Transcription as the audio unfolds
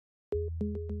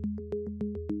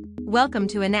Welcome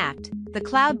to Enact, the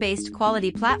cloud-based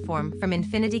quality platform from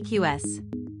InfinityQS.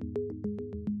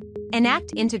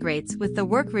 Enact integrates with the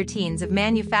work routines of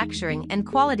manufacturing and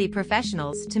quality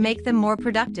professionals to make them more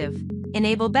productive,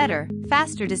 enable better,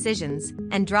 faster decisions,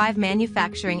 and drive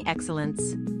manufacturing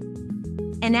excellence.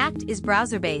 Enact is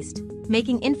browser-based,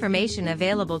 making information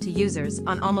available to users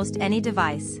on almost any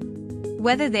device,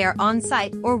 whether they are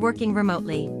on-site or working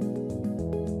remotely.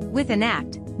 With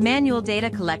Enact, manual data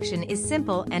collection is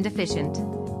simple and efficient.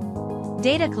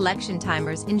 Data collection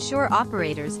timers ensure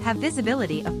operators have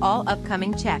visibility of all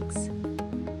upcoming checks.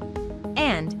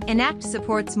 And Enact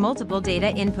supports multiple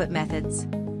data input methods.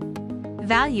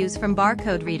 Values from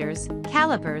barcode readers,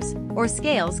 calipers, or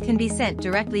scales can be sent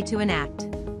directly to Enact.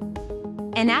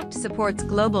 Enact supports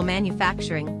global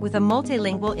manufacturing with a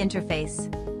multilingual interface.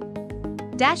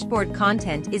 Dashboard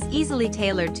content is easily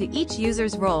tailored to each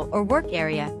user's role or work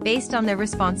area based on their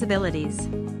responsibilities.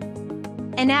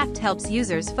 Enact helps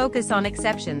users focus on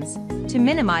exceptions, to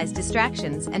minimize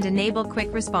distractions and enable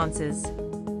quick responses.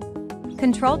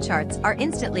 Control charts are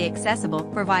instantly accessible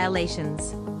for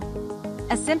violations.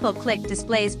 A simple click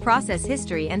displays process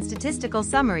history and statistical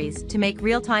summaries to make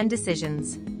real-time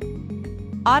decisions.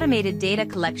 Automated data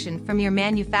collection from your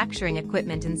manufacturing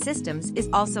equipment and systems is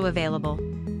also available.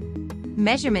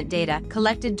 Measurement data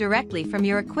collected directly from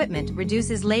your equipment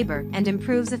reduces labor and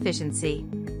improves efficiency.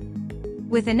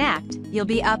 With Enact, you'll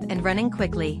be up and running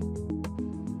quickly.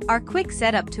 Our quick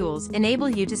setup tools enable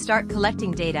you to start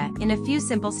collecting data in a few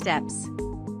simple steps.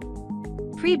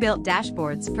 Pre-built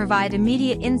dashboards provide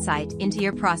immediate insight into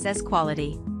your process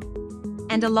quality.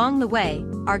 And along the way,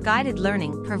 our guided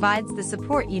learning provides the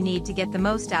support you need to get the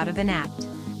most out of Enact.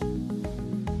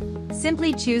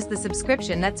 Simply choose the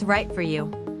subscription that's right for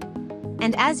you.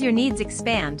 And as your needs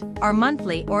expand, our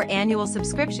monthly or annual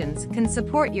subscriptions can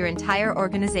support your entire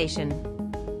organization.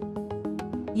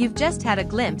 You've just had a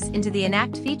glimpse into the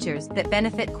Enact features that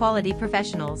benefit quality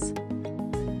professionals.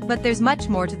 But there's much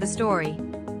more to the story.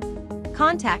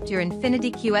 Contact your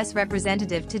InfinityQS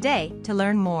representative today to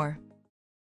learn more.